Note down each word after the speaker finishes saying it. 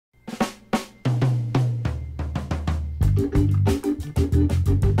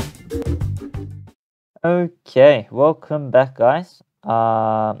Okay, welcome back, guys.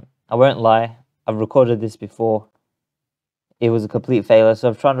 I won't lie, I've recorded this before. It was a complete failure, so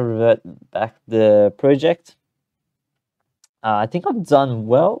I'm trying to revert back the project. I think I've done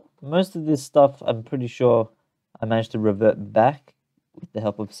well. Most of this stuff, I'm pretty sure I managed to revert back with the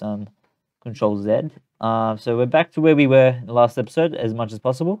help of some Control Z. So we're back to where we were in the last episode as much as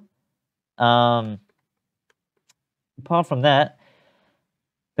possible. Apart from that,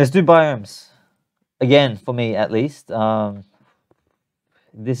 let's do biomes. Again, for me at least.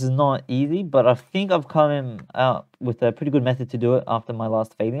 This is not easy, but I think I've come out with a pretty good method to do it after my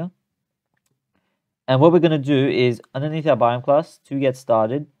last failure. And what we're going to do is underneath our biome class to get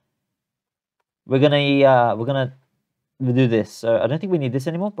started, we're gonna do this. So I don't think we need this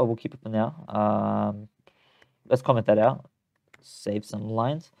anymore, but we'll keep it for now. Let's comment that out. Save some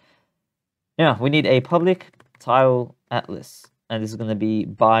lines. Yeah, we need a public tile atlas, and this is going to be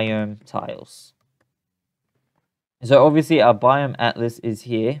biome tiles. So obviously our biome atlas is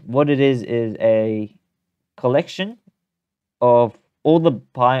here. What it is a collection of all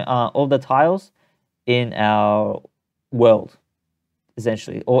the tiles in our world,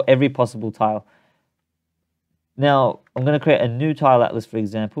 essentially, or every possible tile. Now I'm going to create a new tile atlas, for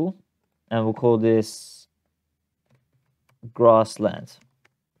example, and we'll call this grassland.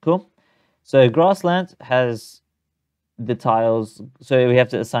 Cool. So grassland has the tiles. So we have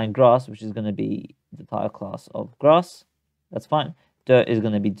to assign grass, which is going to be the tile class of grass. That's fine. Dirt is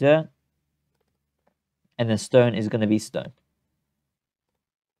going to be dirt, and then stone is going to be stone.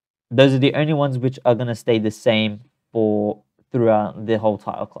 Those are the only ones which are going to stay the same for throughout the whole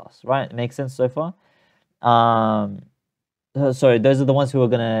tile class, right? It makes sense so far. Sorry, those are the ones who are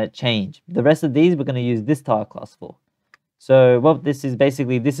going to change. The rest of these we're going to use this tile class for. So what this is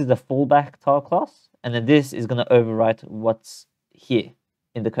basically, this is a fallback tile class, and then this is going to overwrite what's here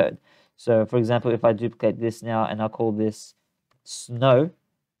in the code. So for example, if I duplicate this now and I call this snow,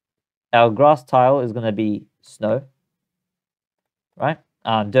 our grass tile is going to be snow, right?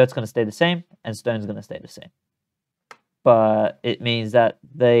 Dirt's going to stay the same, and stone's going to stay the same. But it means that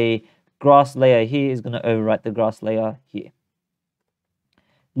the grass layer here is going to overwrite the grass layer here. A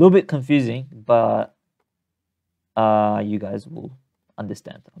little bit confusing, but you guys will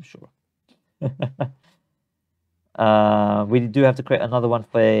understand, I'm sure. We do have to create another one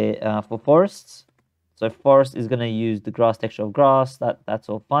for forests. So forest is going to use the grass texture of grass. That's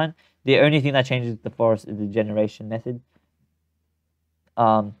all fine. The only thing that changes the forest is the generation method.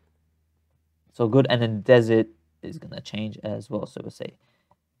 So good. And then desert is going to change as well. So we'll say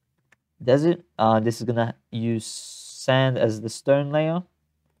desert. This is going to use sand as the stone layer.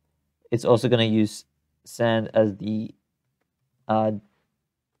 It's also going to use sand as the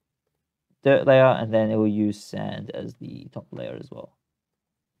dirt layer, and then it will use sand as the top layer as well.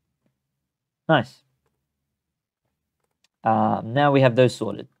 Nice. Now we have those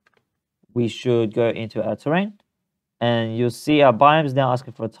sorted. We should go into our terrain, and you'll see our biomes now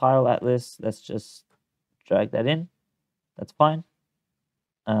asking for a tile atlas. Let's just drag that in. That's fine.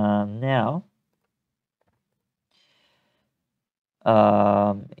 Now,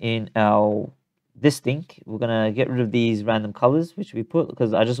 in our distinct, we're gonna get rid of these random colors which we put,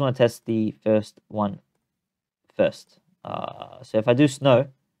 because I just want to test the first one first. So if I do snow,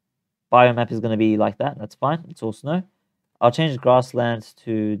 biomap is going to be like that. That's fine. It's all snow. I'll change grasslands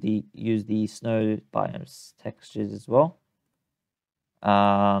to use the snow biomes textures as well.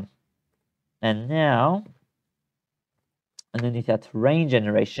 And now, underneath our terrain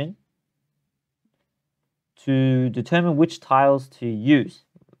generation, to determine which tiles to use,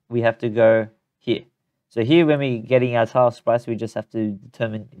 we have to go here. So here, when we're getting our tile sprites, we just have to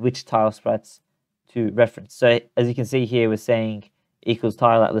determine which tile sprites to reference. So as you can see here, we're saying equals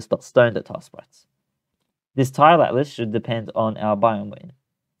tile atlas.stone.tile sprites. This tile atlas should depend on our biome we're in.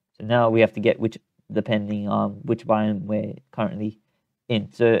 So now we have to get which, depending on which biome we're currently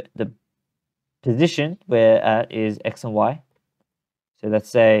in. So the position we're at is X and Y. So let's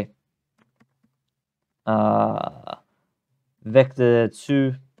say vector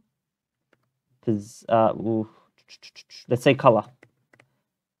 2, let's say color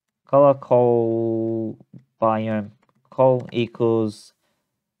col biome col equals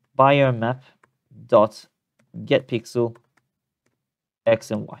biome map dot get pixel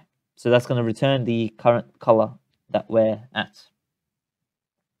X and Y. So that's going to return the current color that we're at.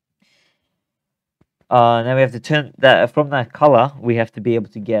 Now we have to turn that from that color. We have to be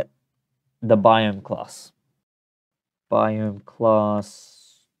able to get the biome class. Biome class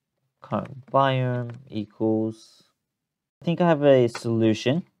current biome equals. I think I have a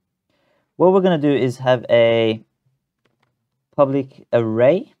solution. What we're going to do is have a public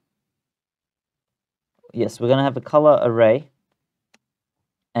array yes, we're gonna have a color array,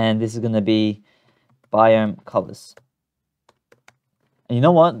 and this is gonna be biome colors. And you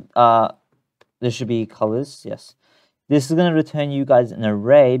know what? There should be colors. Yes, this is gonna return you guys an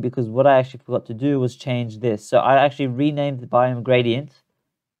array because what I actually forgot to do was change this. So I actually renamed the biome gradient.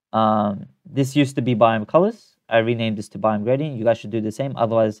 This used to be biome colors. I renamed this to biome gradient. You guys should do the same.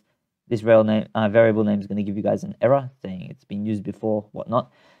 Otherwise, this variable name is going to give you guys an error saying it's been used before,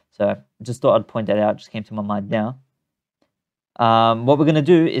 whatnot. So just thought I'd point that out. Just came to my mind now. What we're going to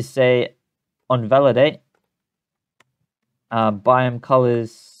do is say on validate biome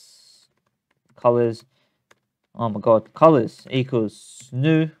colors. Oh my god, colors equals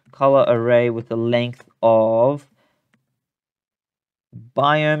new color array with a length of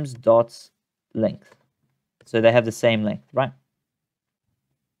biomes dot length. So they have the same length, right?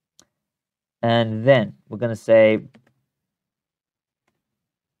 And then we're going to say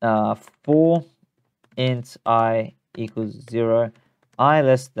for int I equals 0, I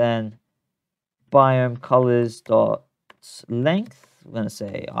less than biome colors dot length. We're going to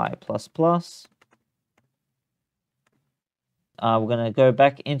say I plus plus. We're going to go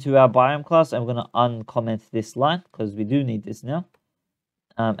back into our biome class and we're going to uncomment this line because we do need this now.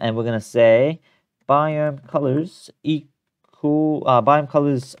 And we're going to say biome colors equal biome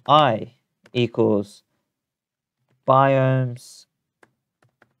colors I equals biomes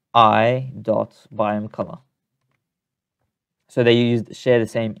I dot biome color. So they share the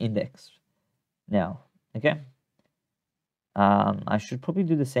same index now. Okay. I should probably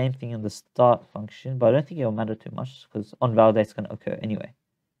do the same thing in the start function, but I don't think it'll matter too much because on validate is going to occur anyway,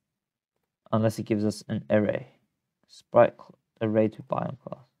 unless it gives us an array, sprite array to biome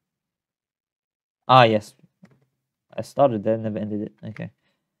class. Ah yes, I started there, never ended it. Okay,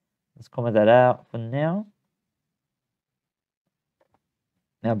 let's comment that out for now.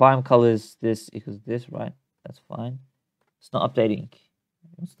 Now biome colors this equals this, right? That's fine. It's not updating.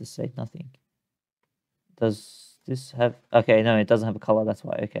 What's this say? Nothing. Does this have... Okay, no, it doesn't have a color. That's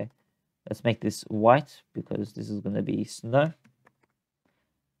why. Okay. Let's make this white because this is going to be snow.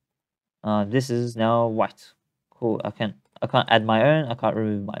 This is now white. Cool. I can't add my own. I can't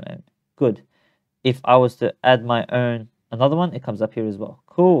remove my own. Good. If I was to add my own another one, it comes up here as well.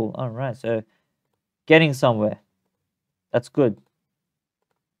 Cool. All right. So getting somewhere. That's good.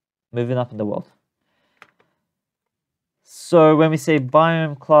 Moving up in the world. So when we say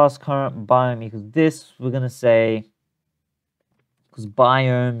biome class current biome equals this, we're going to say, because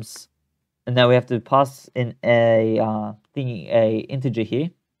biomes, and now we have to pass in a integer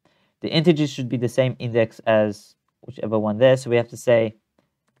here. The integer should be the same index as whichever one there. So we have to say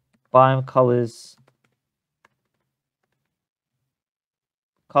biome colors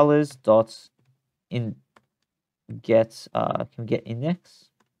dot in get can we get index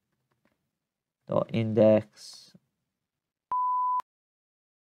dot index.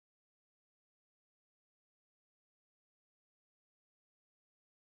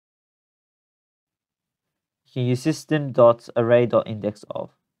 You can use system dot array dot index of.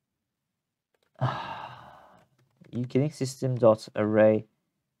 You kidding? System dot array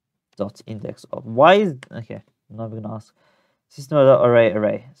dot index of. Why is... Okay, I'm not even gonna ask. System dot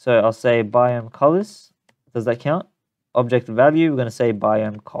array. So I'll say biome colors. Does that count? Object value, we're gonna say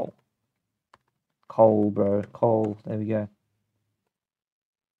biome coal. Coal, bro. Coal. There we go.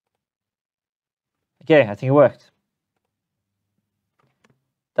 Okay, I think it worked.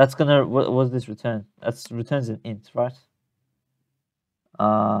 That's gonna... What was this return? That's returns an int, right?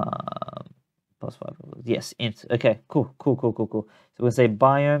 Plus 5. Yes, int. Okay, cool. So we'll say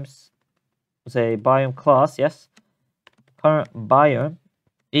biomes. We'll say biome class, yes. Current biome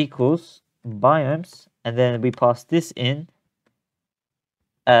equals biomes, and then we pass this in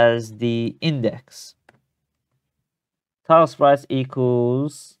as the index. Tile sprites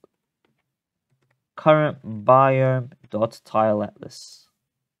equals current biome dot tile atlas.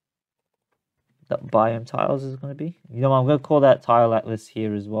 That biome tiles is going to be. You know, I'm going to call that tile atlas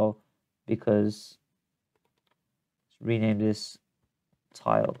here as well because let's rename this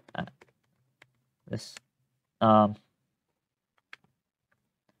tile atlas.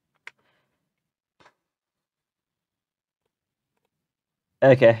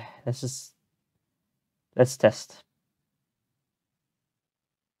 Okay, let's test.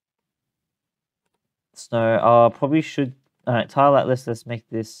 Snow. Probably should. All right, tile atlas. Let's make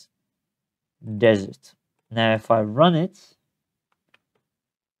this desert. Now, if I run it,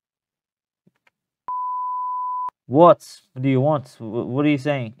 what do you want? What are you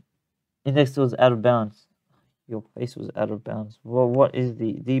saying? Index was out of bounds. Your face was out of bounds. Well, what is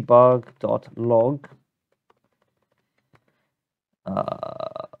the debug.log?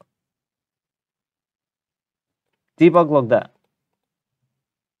 debug log that.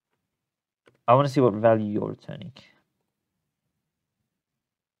 I want to see what value you're returning.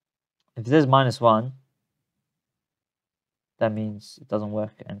 If it says -1, that means it doesn't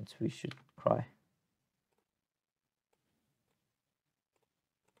work and we should cry.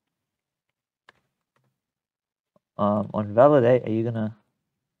 On validate, are you gonna...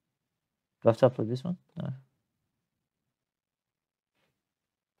 Do I have to upload this one? No.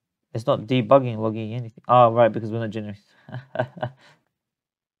 It's not debugging, logging anything. Oh, right, because we're not generating.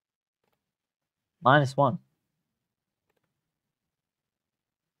 -1.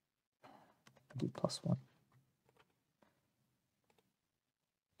 Do +1.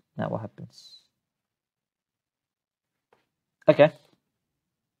 Now what happens? Okay.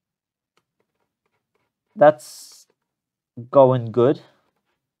 That's going good.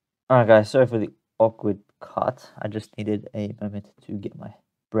 Alright guys, sorry for the awkward cut. I just needed a moment to get my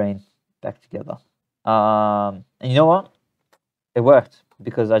brain back together. And you know what? It worked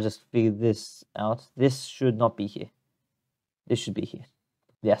because I just figured this out. This should not be here. This should be here.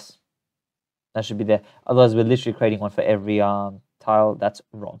 Yes. That should be there. Otherwise, we're literally creating one for every tile. That's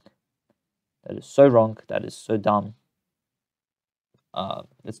wrong. That is so wrong. That is so dumb.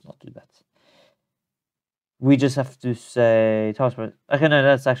 Let's not do that. We just have to say tiles. Okay, no,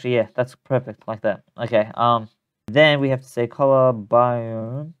 that's actually, yeah, that's perfect like that. Okay. Then we have to say color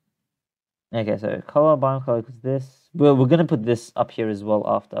biome. Okay, so color biome color is this. We're gonna put this up here as well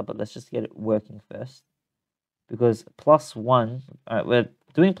after, but let's just get it working first. Because +1, alright, we're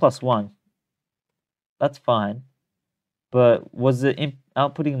doing +1. That's fine. But was it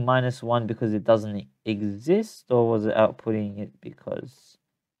outputting -1 because it doesn't exist, or was it outputting it because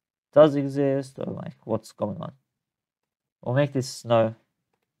it does exist, or like what's going on? We'll make this snow,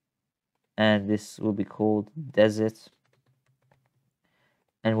 and this will be called desert,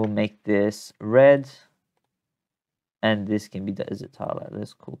 and we'll make this red, and this can be desert tile like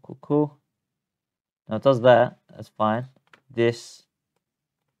this. Cool, cool, cool. Now it does that. That's fine. This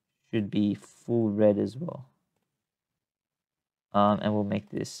should be full red as well. And we'll make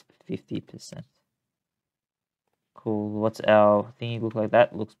this 50%. Cool. What's our thingy look like?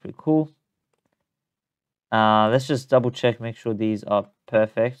 That looks pretty cool. Let's just double check, make sure these are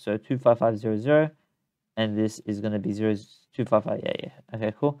perfect. So 25500, and this is gonna be 0255. Yeah.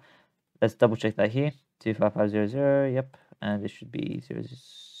 Okay, cool. Let's double check that here. 25500. Yep, and this should be 0.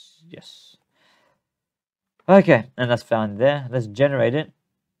 Yes. Okay, and that's found there. Let's generate it.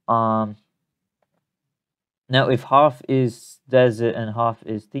 Now, if half is desert and half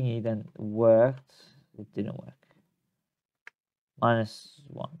is thingy, then it worked. It didn't work.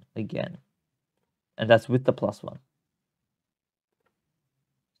 -1 again. And that's with the +1.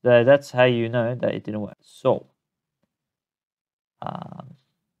 So that's how you know that it didn't work. So,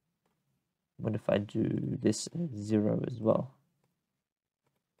 what if I do this 0 as well?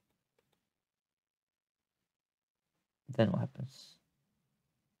 Then what happens?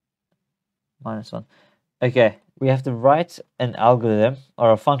 -1. Okay, we have to write an algorithm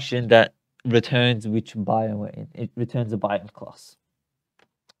or a function that returns which biome we're in. It returns a biome class.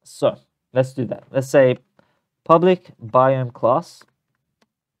 So let's do that. Let's say public biome class,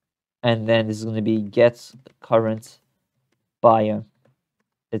 and then this is going to be get current biome.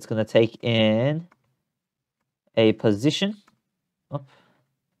 It's going to take in a position.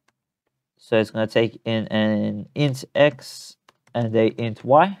 So it's going to take in an int x and a int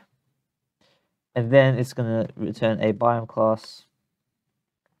y. And then it's going to return a biome class.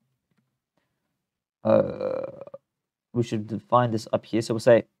 We should define this up here. So we'll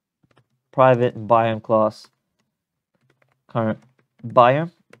say private biome class current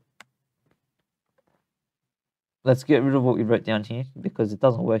biome. Let's get rid of what we wrote down here because it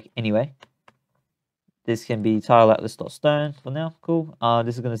doesn't work anyway. This can be tile atlas.stone for now. Cool.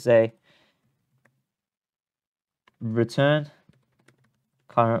 This is going to say return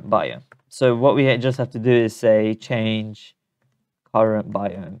current biome. So what we just have to do is say change current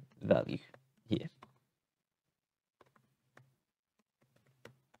biome value here.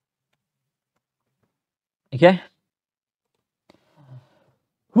 Okay.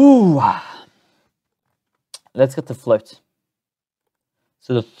 Whew. Let's get the float.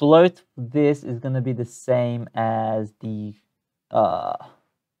 So the float for this is going to be the same as the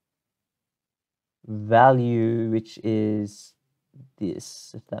value, which is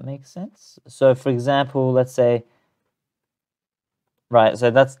this, if that makes sense. So for example, let's say, right, so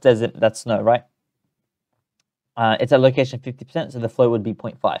that's desert, that's snow, right? It's at location 50%, so the float would be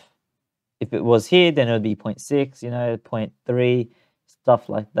 0.5. If it was here, then it would be 0.6, 0.3, stuff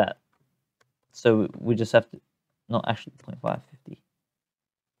like that. So we just have to, not actually 0.5, 50.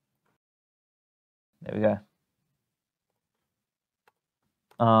 There we go.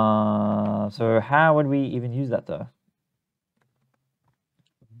 So how would we even use that though?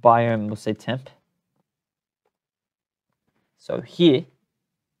 Biome, we'll say temp. So here,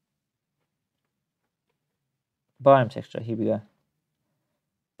 biome texture, here we go.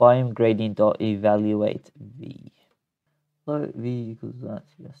 Biome gradient dot evaluate v. So v equals that,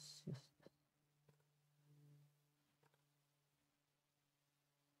 yes.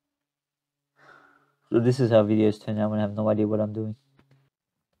 So this is how videos turn out when I have no idea what I'm doing.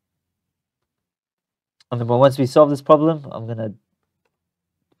 And then once we solve this problem, I'm gonna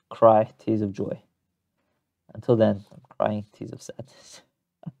cry tears of joy. Until then, I'm crying tears of sadness.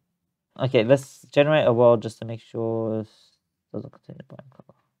 Okay, let's generate a world just to make sure it doesn't contain the biome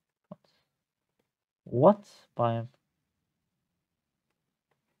color. What biome?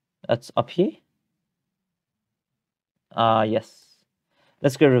 That's up here? Yes.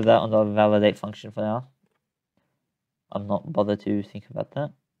 Let's get rid of that on the validate function for now. I'm not bothered to think about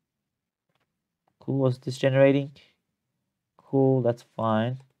that. Cool, what's this generating? Cool, that's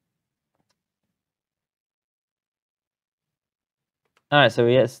fine. Alright, so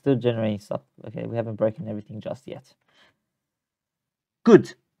we're still generating stuff. Okay, we haven't broken everything just yet.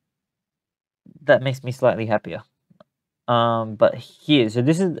 Good. That makes me slightly happier. But here, so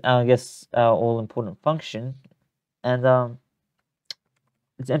this is, I guess, our all-important function. And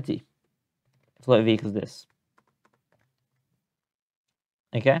it's empty. Float v equals this.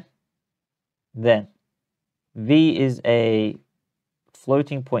 Okay? Then, v is a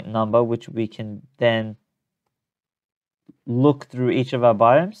floating point number, which we can then look through each of our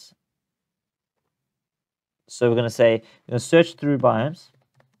biomes. So we're going to say, we're going to search through biomes.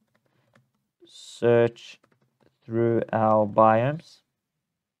 Search through our biomes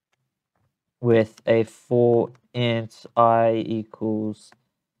with a for int I equals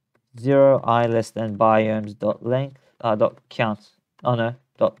 0, I less than biomes dot length, dot count. Oh no,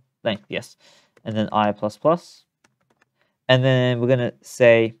 dot length, yes. And then I plus plus. And then we're going to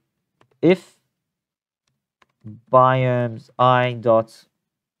say if biomes I dot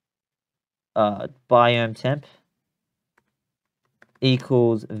biome temp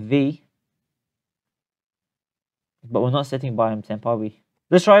equals v, but we're not setting biome temp, are we?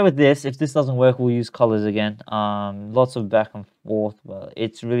 Let's try with this. If this doesn't work, we'll use colors again. Lots of back and forth, but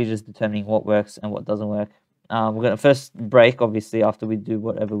it's really just determining what works and what doesn't work. We're going to first break, obviously, after we do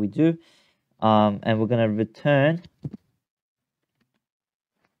whatever we do. And we're going to return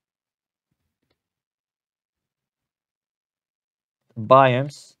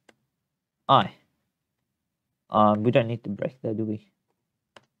biomes I. We don't need to break there, do we?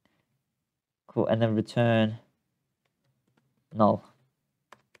 Cool. And then return null.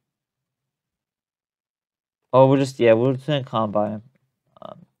 Oh, we'll return current biome.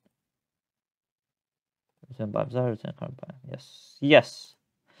 Return biomes I, return current biome. Yes. Yes.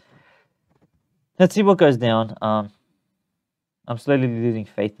 Let's see what goes down. I'm slowly losing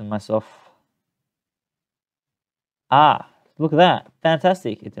faith in myself. Look at that.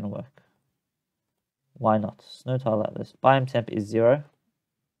 Fantastic. It didn't work. Why not? Snow tile atlas. Biome temp is 0.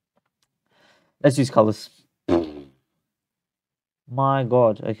 Let's use colors. My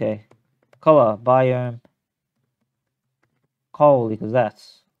god. Okay. Color. Biome. Coal equals that.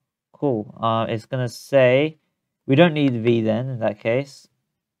 Cool. It's going to say... We don't need V then, in that case.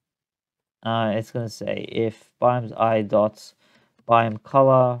 It's going to say if biomes I dot biome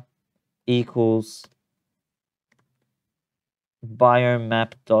color equals biome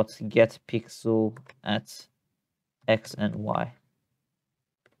map dot get pixel at x and y.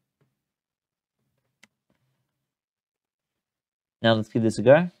 Now let's give this a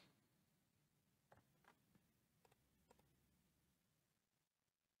go.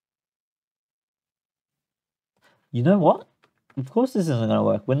 You know what? Of course this isn't going to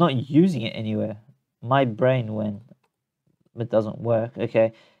work. We're not using it anywhere. My brain when it doesn't work.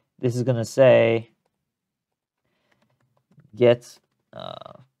 Okay, this is going to say get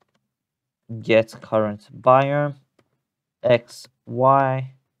current biome x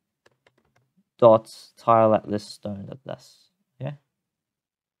y dot tile atlas stone atlas. Yeah.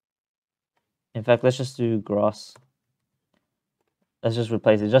 In fact, let's just do grass. Let's just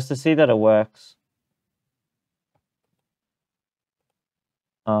replace it just to see that it works.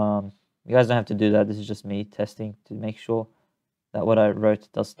 You guys don't have to do that. This is just me testing to make sure that what I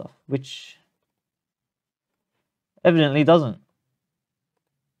wrote does stuff, which evidently doesn't.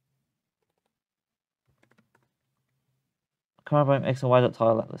 Current biome x and y dot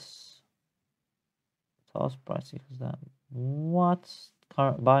tile atlas. Tile sprites equals that. What?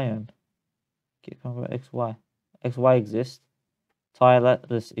 Current biome. Get current biome x, y. X, y exists. Tile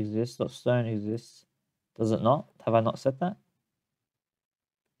atlas exists. Dot stone exists. Does it not? Have I not said that?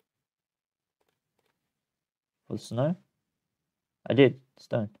 for snow? I did.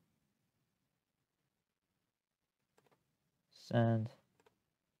 Stone. Sand.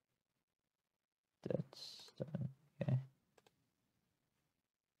 Dirt. Stone. Okay.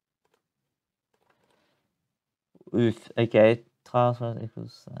 Oof. Okay. Tiles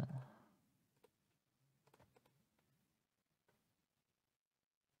equals.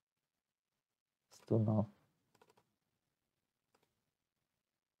 Still no.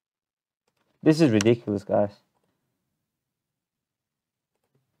 This is ridiculous, guys.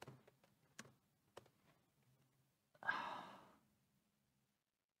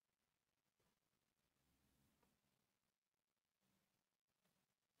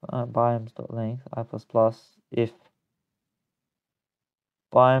 Biomes.length I++ if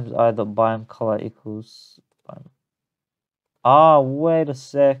biomes either biome color equals biome. Ah, wait a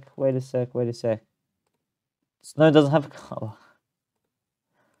sec. Snow doesn't have a color.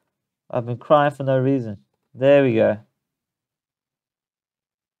 I've been crying for no reason. There we go.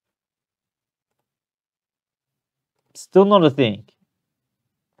 Still not a thing.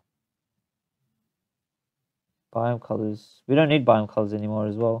 Biome colors. We don't need biome colors anymore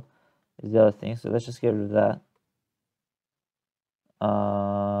as well. Is the other thing. So let's just get rid of that.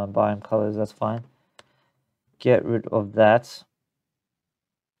 Biome colors, that's fine. Get rid of that.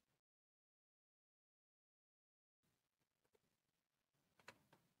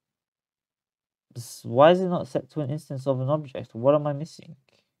 Why is it not set to an instance of an object? What am I missing?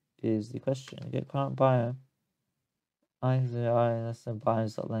 Is the question. Get current biome. That's the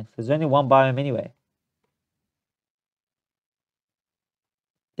biomes.length. There's only one biome anyway.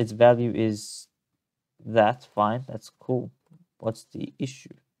 Its value is that. Fine. That's cool. What's the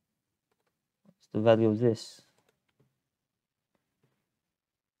issue? What's the value of this?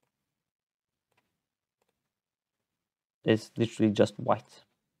 It's literally just white.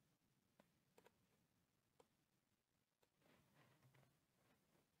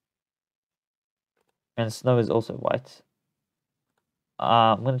 And snow is also white.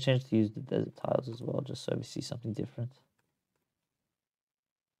 I'm going to change to use the desert tiles as well, just so we see something different.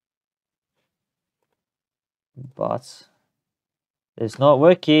 But it's not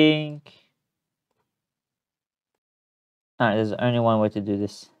working. Alright, there's only one way to do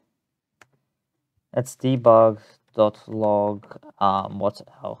this. Let's debug.log what's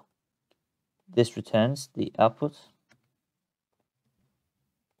how. This returns the output.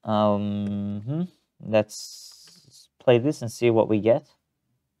 Let's play this and see what we get.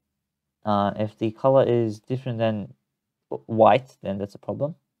 If the color is different than white, then that's a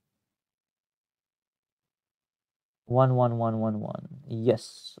problem. 11111.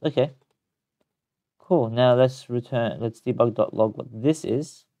 Yes. Okay. Cool. Now let's debug.log what this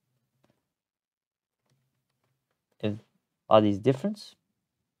is. Are these different?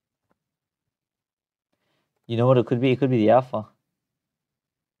 You know what it could be? It could be the alpha.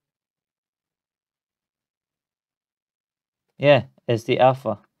 Yeah, it's the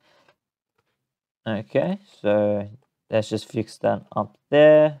alpha. Okay, so let's just fix that up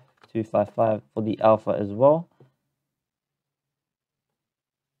there. 255 for the alpha as well.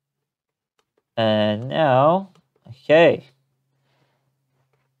 And now, okay.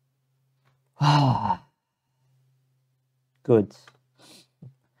 Good.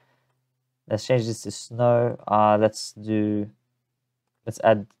 Let's change this to snow. Let's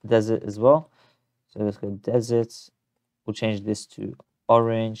add desert as well. So let's go desert. We'll change this to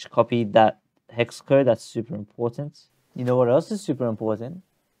orange. Copy that hex code. That's super important. You know what else is super important?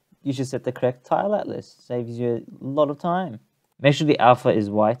 You should set the correct tile atlas. Saves you a lot of time. Make sure the alpha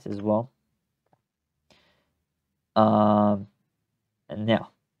is white as well. And now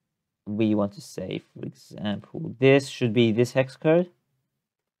we want to say, for example, this should be this hex code.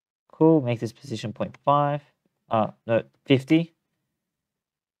 Cool. Make this position 0.5. No, 50.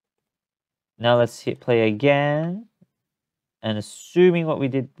 Now let's hit play again. And assuming what we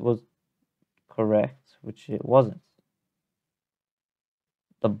did was correct, which it wasn't,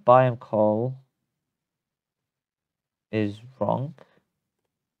 the biome call is wrong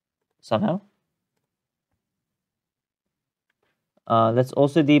somehow. Let's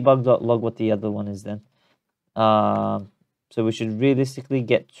also debug.log what the other one is then. So we should realistically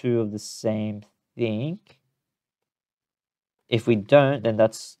get two of the same thing. If we don't, then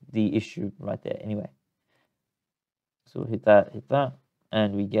that's the issue right there anyway. So we'll hit that,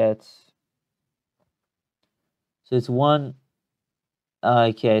 and we get... So it's one...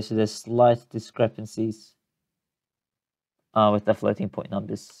 okay, so there's slight discrepancies with the floating point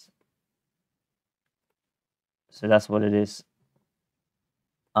numbers. So that's what it is.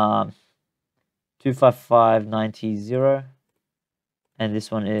 255990, and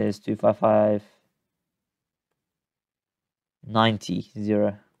this one is 255 90,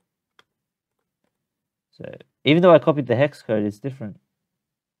 0. So even though I copied the hex code, it's different,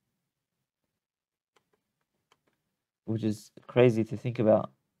 which is crazy to think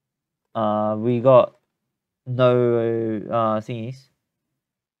about. We got no thingies,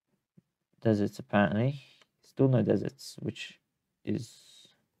 deserts apparently. Still no deserts, which is,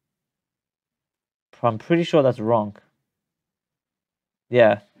 I'm pretty sure that's wrong.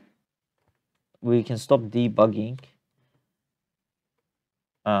 Yeah, we can stop debugging.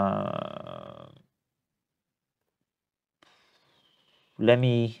 Let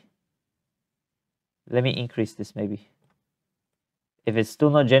me increase this maybe. If it's still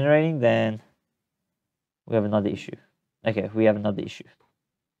not generating, then we have another issue. Okay, we have another issue.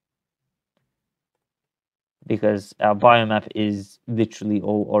 Because our biome map is literally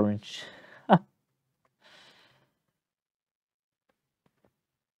all orange.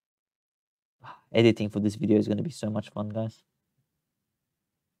 Editing for this video is going to be so much fun, guys.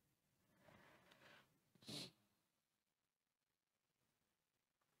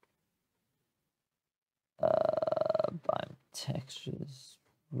 Biome textures.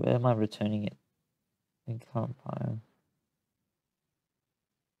 Where am I returning it? In current biome.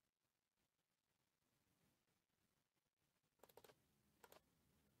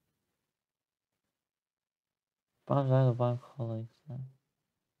 Biome colleagues.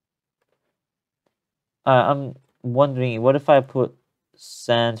 I'm wondering, what if I put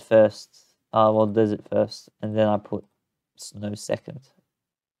sand first? Well, desert first, and then I put snow second.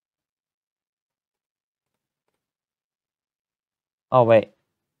 Oh wait.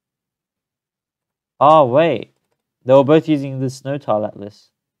 Oh wait. They were both using the snow tile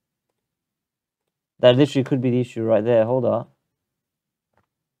atlas. That literally could be the issue right there. Hold up.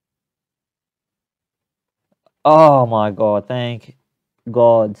 Oh my god, thank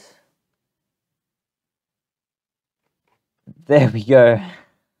God. There we go.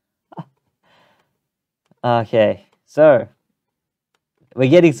 Okay, so we're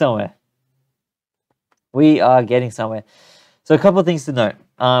getting somewhere. We are getting somewhere. So a couple of things to note.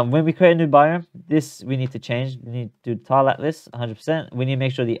 When we create a new biome, this we need to change. We need to do tile atlas 100%. We need to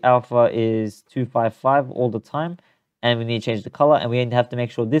make sure the alpha is 255 all the time. And we need to change the color. And we have to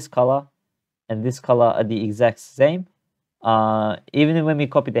make sure this color and this color are the exact same. Even when we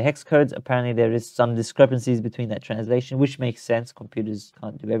copy the hex codes, apparently there is some discrepancies between that translation, which makes sense. Computers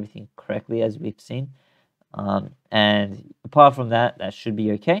can't do everything correctly, as we've seen. And apart from that, that should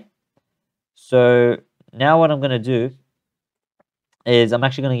be okay. So now what I'm going to do is I'm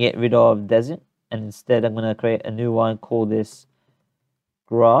actually going to get rid of desert, and instead I'm going to create a new one, call this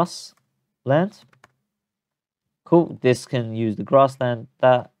grassland. Cool. This can use the grassland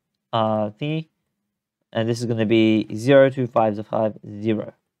that thingy, and this is going to be 0 2 5 5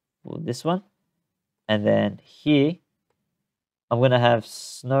 0 for this one. And then here I'm going to have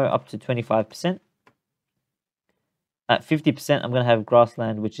snow up to 25%. At 50% I'm going to have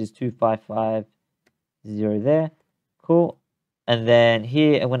grassland, which is 2550 there. Cool. And then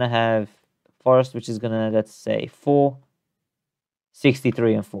here I'm going to have forest, which is going to, let's say, 4,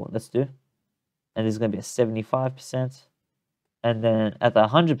 63, and 4. Let's do. And this is going to be a 75%. And then at the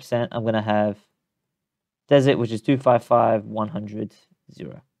 100%, I'm going to have desert, which is 255, 100,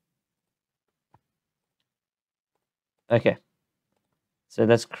 0. Okay. So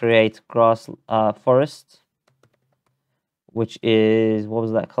let's create grass forest, which is, what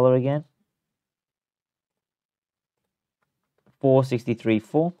was that color again? 4, 63,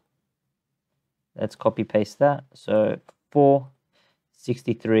 4. Let's copy paste that. So 4,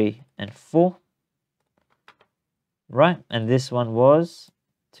 63, and 4. Right, and this one was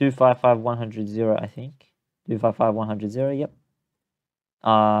 255, 100, 0, I think. 255, 100, 0, yep.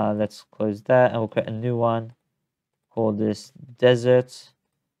 Let's close that, and we'll create a new one. Call this desert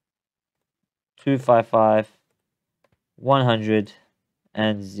 255, 100,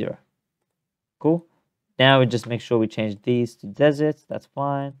 and 0. Cool. Now we just make sure we change these to desert. That's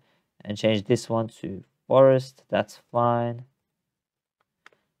fine. And change this one to forest. That's fine.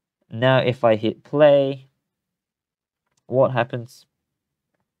 Now if I hit play, what happens?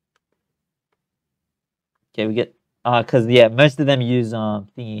 Okay, we get because yeah, most of them use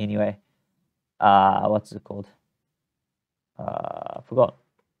thingy anyway. What's it called? I forgot.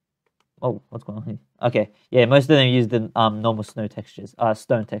 Oh, what's going on here? Okay, yeah, most of them use the normal snow textures,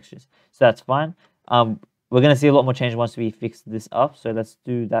 stone textures. So that's fine. We're gonna see a lot more change once we fix this up. So let's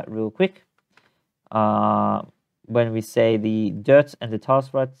do that real quick. When we say the dirt and the tile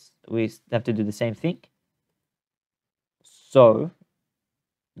sprites, we have to do the same thing. So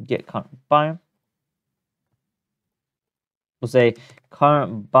get current biome. We'll say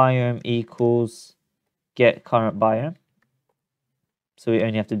current biome equals get current biome. So we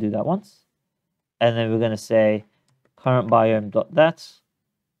only have to do that once. And then we're going to say current biome dot that.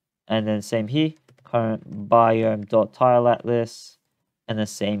 And then same here, current biome dot tile atlas. And the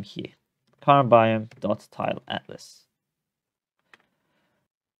same here, current biome dot tile atlas.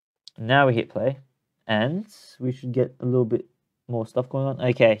 Now we hit play, and we should get a little bit more stuff going on.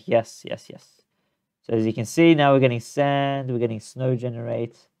 Okay, yes. So as you can see, now we're getting sand, we're getting snow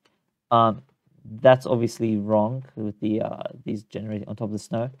generate. That's obviously wrong with the these generating on top of the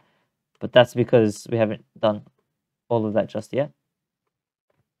snow, but that's because we haven't done all of that just yet.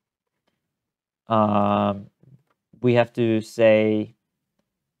 We have to say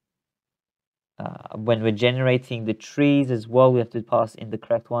when we're generating the trees as well, we have to pass in the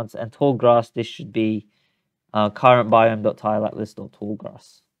correct ones. And tall grass, this should be current biome.tileatlas.tall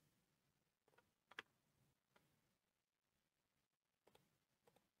grass.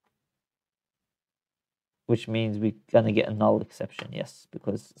 Which means we're going to get a null exception, yes,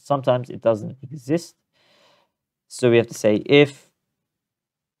 because sometimes it doesn't exist. So we have to say if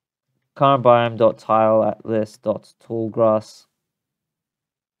current biome.tileatlas.tall grass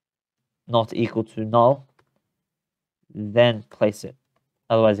not equal to null, then place it.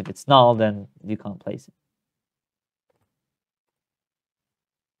 Otherwise, if it's null, then you can't place it.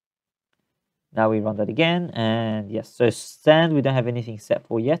 Now we run that again, and yes, so sand we don't have anything set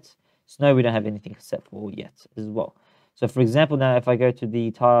for yet. Snow we don't have anything set for yet as well. So for example, now if I go to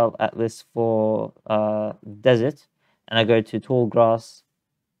the tile atlas for desert, and I go to tall grass,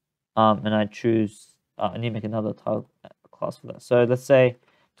 and I choose, I need to make another tile class for that. So let's say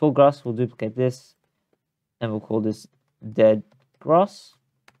tall grass, we'll duplicate this, and we'll call this dead grass.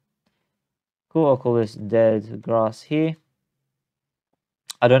 Cool, I'll call this dead grass here.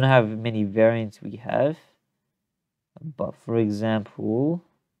 I don't know how many variants we have, but for example,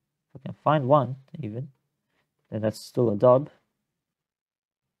 if I can find one even, then that's still a dub.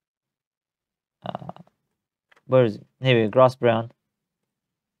 Where is it? Here we go, grass brown,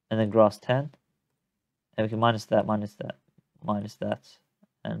 and then grass 10. And we can minus that, minus that, minus that,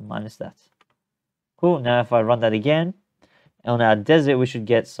 and minus that. Cool, now if I run that again, on our desert, we should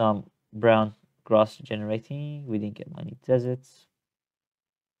get some brown grass generating. We didn't get many deserts.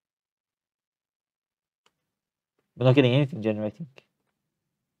 We're not getting anything generating.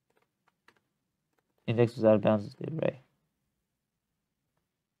 Index was out of bounds is the array.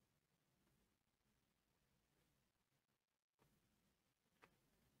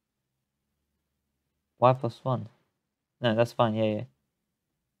 Y plus 1. No, that's fine. Yeah.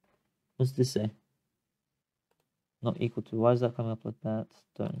 What's this say? Not equal to. Why is that coming up like that?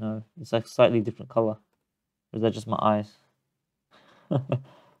 Don't know. It's like slightly different color. Or is that just my eyes?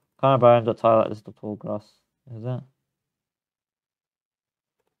 Current biome.tile this is the tall grass. Is that?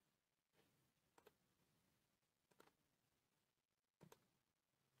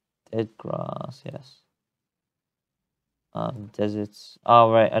 Dead grass, yes. Deserts.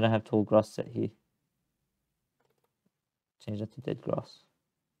 Oh right, I don't have tall grass set here. Change that to dead grass.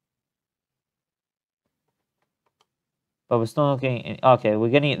 But we're still not getting any. Okay, we're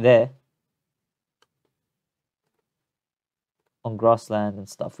getting it there. On grassland and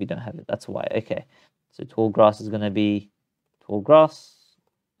stuff, we don't have it. That's why. Okay. So tall grass is going to be tall grass.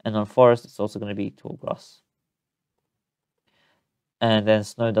 And on forest, it's also going to be tall grass. And then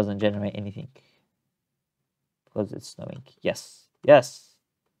snow doesn't generate anything. Because it's snowing. Yes.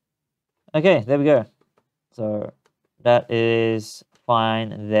 Okay, there we go. So that is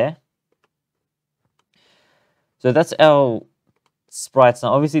fine there. So that's our sprites.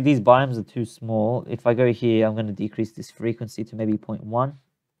 Now, obviously, these biomes are too small. If I go here, I'm going to decrease this frequency to maybe 0.1.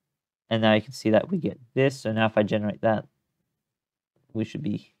 And now you can see that we get this. So now if I generate that, we should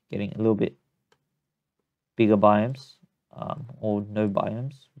be getting a little bit bigger biomes. Or no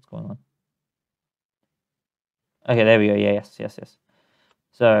biomes. What's going on? Okay, there we go. Yeah, yes.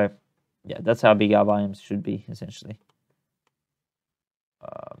 So, yeah, that's how big our biomes should be, essentially.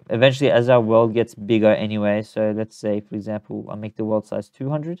 Eventually, as our world gets bigger anyway, so let's say, for example, I make the world size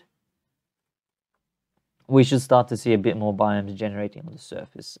 200. We should start to see a bit more biomes generating on the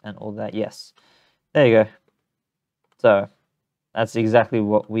surface and all that. Yes, there you go. So, that's exactly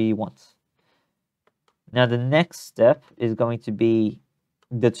what we want. Now, the next step is going to be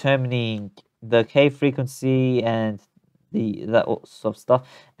determining the K frequency and that sort of stuff.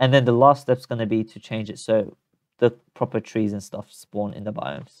 And then the last step is going to be to change it so the proper trees and stuff spawn in the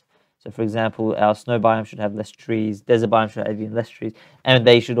biomes. So, for example, our snow biome should have less trees. Desert biome should have even less trees. And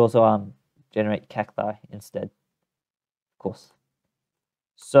they should also generate cacti instead, of course.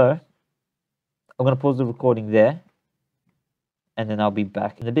 So, I'm going to pause the recording there. And then I'll be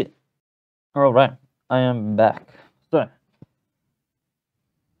back in a bit. All right. I am back. So,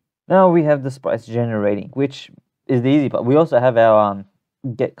 Now we have the sprites generating, which is the easy part. We also have our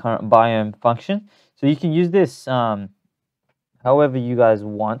get current biome function, so you can use this however you guys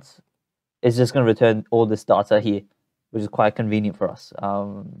want. It's just going to return all this data here, which is quite convenient for us.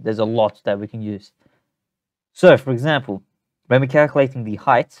 There's a lot that we can use. So, for example, when we're calculating the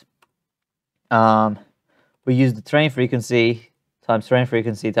height, we use the terrain frequency times terrain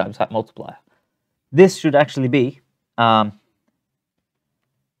frequency times height multiplier. This should actually be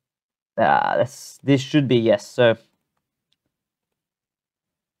this should be yes. So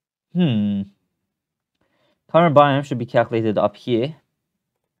current biome should be calculated up here.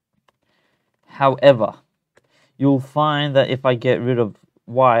 However, you'll find that if I get rid of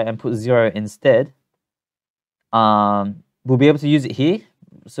y and put 0 instead, we'll be able to use it here,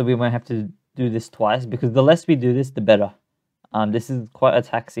 so we won't have to do this twice, because the less we do this, the better. This is quite a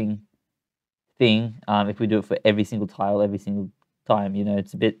taxing thing. If we do it for every single tile, every single time, you know,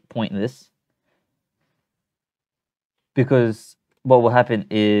 it's a bit pointless. Because what will happen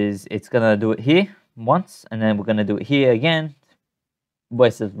is it's gonna do it here once, and then we're gonna do it here again.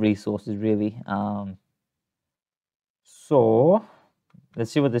 Waste of resources, really. So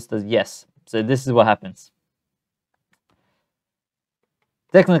let's see what this does. Yes, so this is what happens.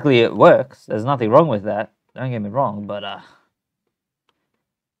 Technically it works, there's nothing wrong with that, don't get me wrong, but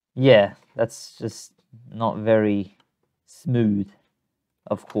yeah, that's just not very smooth,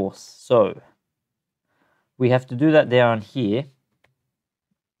 of course. So we have to do that down here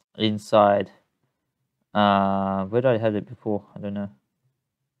inside where did I have it before? I don't know.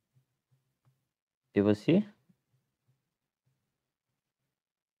 It was here?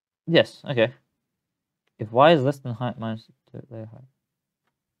 Yes, okay. If y is less than height minus layer height.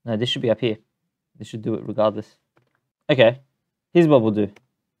 No, this should be up here. This should do it regardless. Okay, here's what we'll do.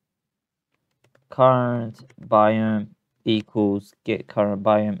 Current biome equals get current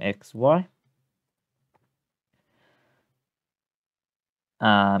biome xy.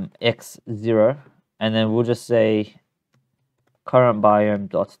 X0, and then we'll just say current biome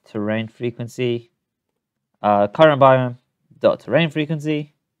dot terrain frequency, current biome dot terrain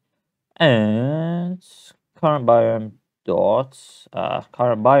frequency, and current biome dot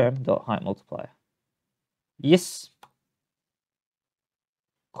height multiplier. Yes.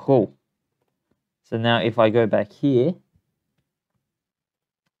 Cool. So now if I go back here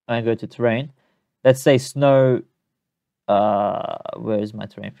and go to terrain, let's say snow. Where is my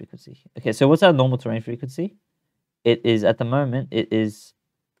terrain frequency? Okay, so what's our normal terrain frequency? It is, at the moment, it is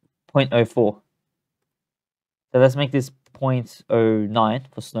 0.04. So let's make this 0.09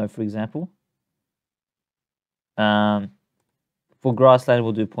 for snow, for example. For grassland,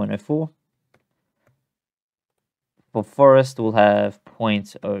 we'll do 0.04. For forest, we'll have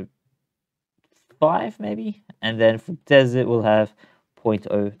 0.05 maybe. And then for desert, we'll have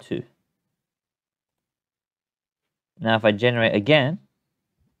 0.02. Now, if I generate again,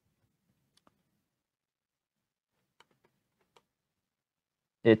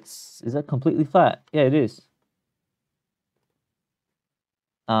 is that completely flat? Yeah, it is.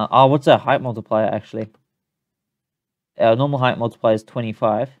 What's our height multiplier actually? Our normal height multiplier is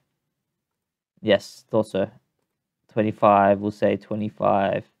 25. Yes, thought so. 25, we'll say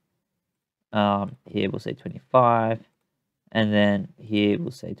 25. Here we'll say 25. And then here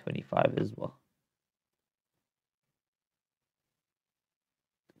we'll say 25 as well.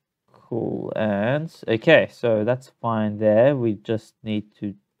 Cool, and okay, so that's fine there. We just need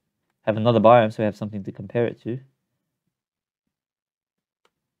to have another biome so we have something to compare it to.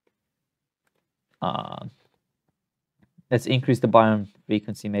 Let's increase the biome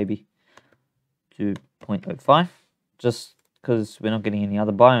frequency maybe to 0.05, just because we're not getting any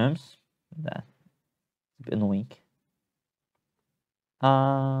other biomes. That's a bit annoying.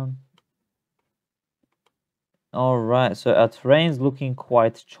 All right, so our terrain's looking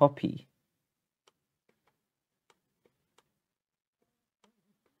quite choppy.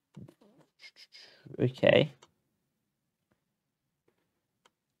 Okay.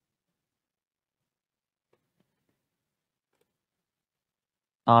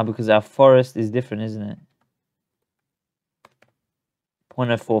 Because our forest is different, isn't it?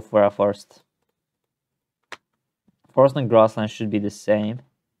 0.04 for our forest. Forest and grassland should be the same.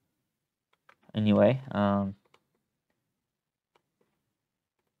 Anyway,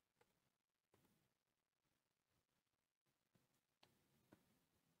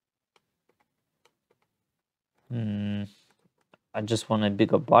 I just want a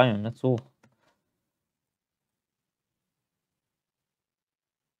bigger biome, that's all.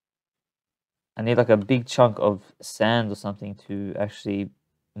 I need like a big chunk of sand or something to actually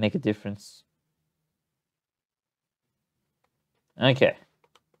make a difference. Okay.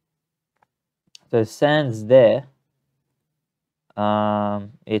 So sand's there.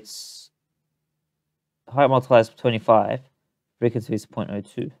 It's height multiplies 25, frequency is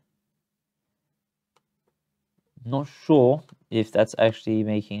 0.02. Not sure if that's actually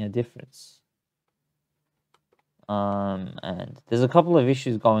making a difference. And there's a couple of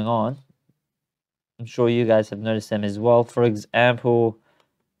issues going on. I'm sure you guys have noticed them as well. For example,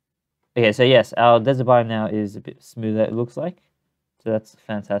 okay, so yes, our desert biome now is a bit smoother, it looks like. So that's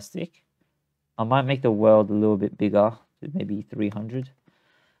fantastic. I might make the world a little bit bigger, maybe 300.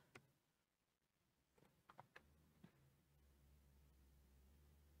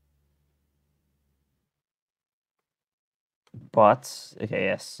 But, okay,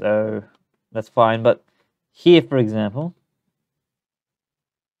 yes, so that's fine. But here, for example,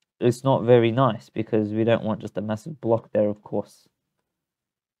 it's not very nice because we don't want just a massive block there, of course.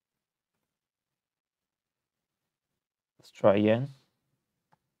 Let's try again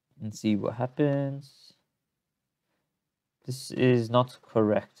and see what happens. This is not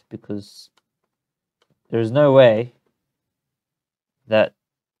correct because there is no way that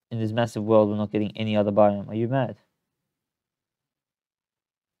in this massive world we're not getting any other biome. Are you mad?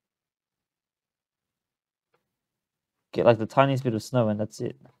 Get like the tiniest bit of snow and that's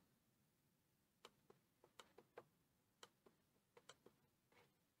it.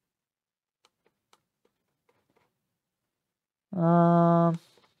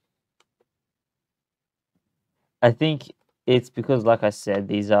 I think it's because, like I said,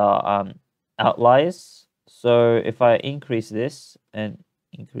 these are outliers. So if I increase this and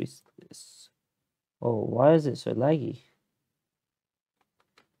increase this, oh, why is it so laggy?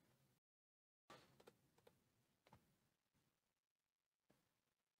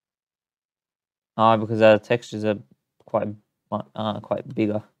 Because our textures are quite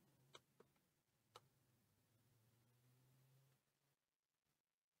bigger.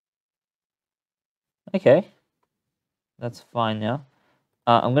 Okay, that's fine now.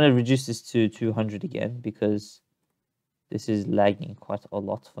 I'm going to reduce this to 200 again because this is lagging quite a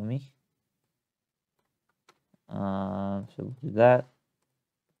lot for me. So we'll do that.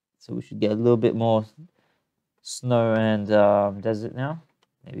 So we should get a little bit more snow and desert now.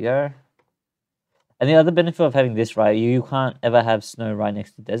 There we go. And the other benefit of having this, right, you can't ever have snow right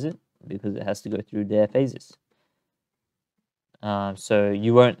next to desert because it has to go through their phases. So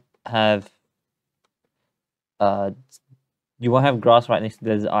you won't have grass right next to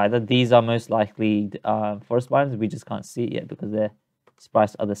the desert either. These are most likely forest biomes. We just can't see it yet because their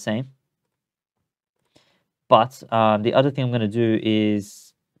sprites are the same. But the other thing I'm going to do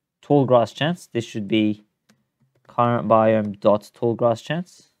is tall grass chance. This should be current biome dot tall grass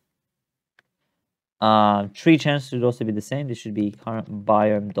chance. Tree chance should also be the same. This should be current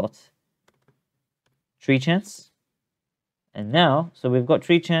biome dot tree chance. And now, so we've got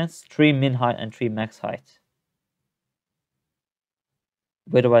tree chance, tree min height, and tree max height.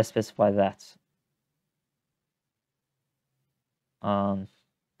 Where do I specify that?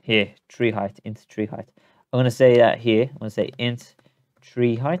 Here, tree height, int tree height. I'm going to say that here. I'm going to say int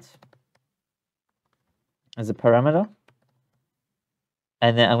tree height as a parameter.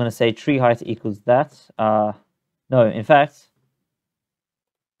 And then I'm going to say tree height equals that. No, in fact,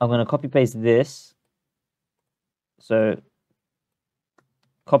 I'm going to copy paste this. So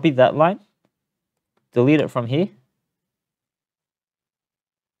copy that line, delete it from here.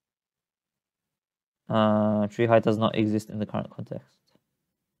 Tree height does not exist in the current context.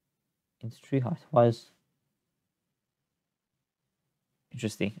 It's tree height. Why is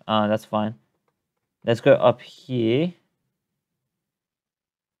interesting? That's fine. Let's go up here.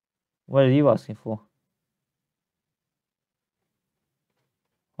 What are you asking for?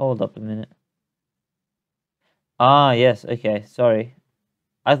 Hold up a minute. Yes. Okay. Sorry.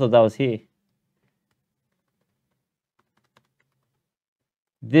 I thought that was here.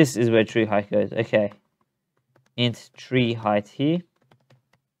 This is where tree height goes. Okay. Int tree height here.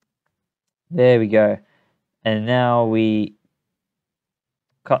 There we go. And now we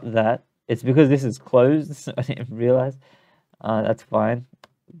cut that. It's because this is closed, so I didn't realize. That's fine.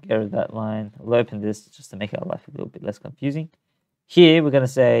 Get rid of that line. We'll open this just to make our life a little bit less confusing. Here, we're going to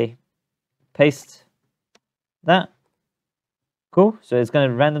say paste that. Cool. So it's going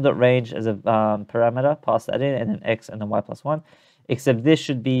to random.range as a parameter, pass that in, and then x and then y plus 1. Except this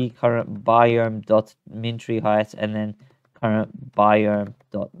should be current biome dot min tree height and then current biome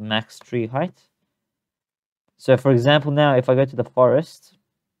dot max tree height. So for example, now if I go to the forest,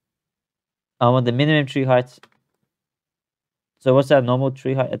 I want the minimum tree height. So what's our normal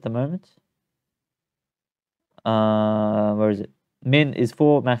tree height at the moment? Where is it? Min is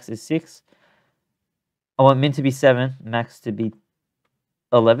 4, max is 6. I want min to be 7, max to be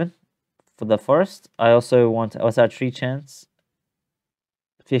 11. for the forest. I also want, what's our tree chance?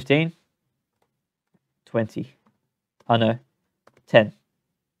 15, 20. Oh no, 10,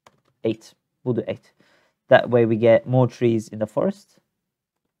 8. We'll do 8. That way we get more trees in the forest.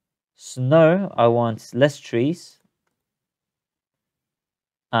 Snow, I want less trees.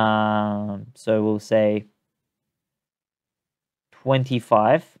 So we'll say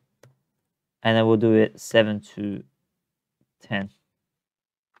 25. And then we'll do it 7 to 10.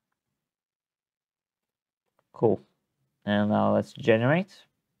 Cool. And now let's generate.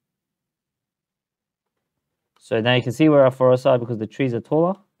 So now you can see where our forests are because the trees are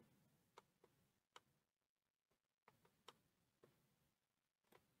taller.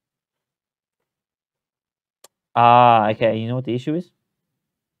 Ah, okay. You know what the issue is?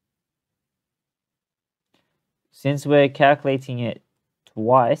 Since we're calculating it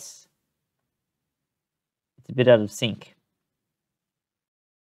twice, it's a bit out of sync.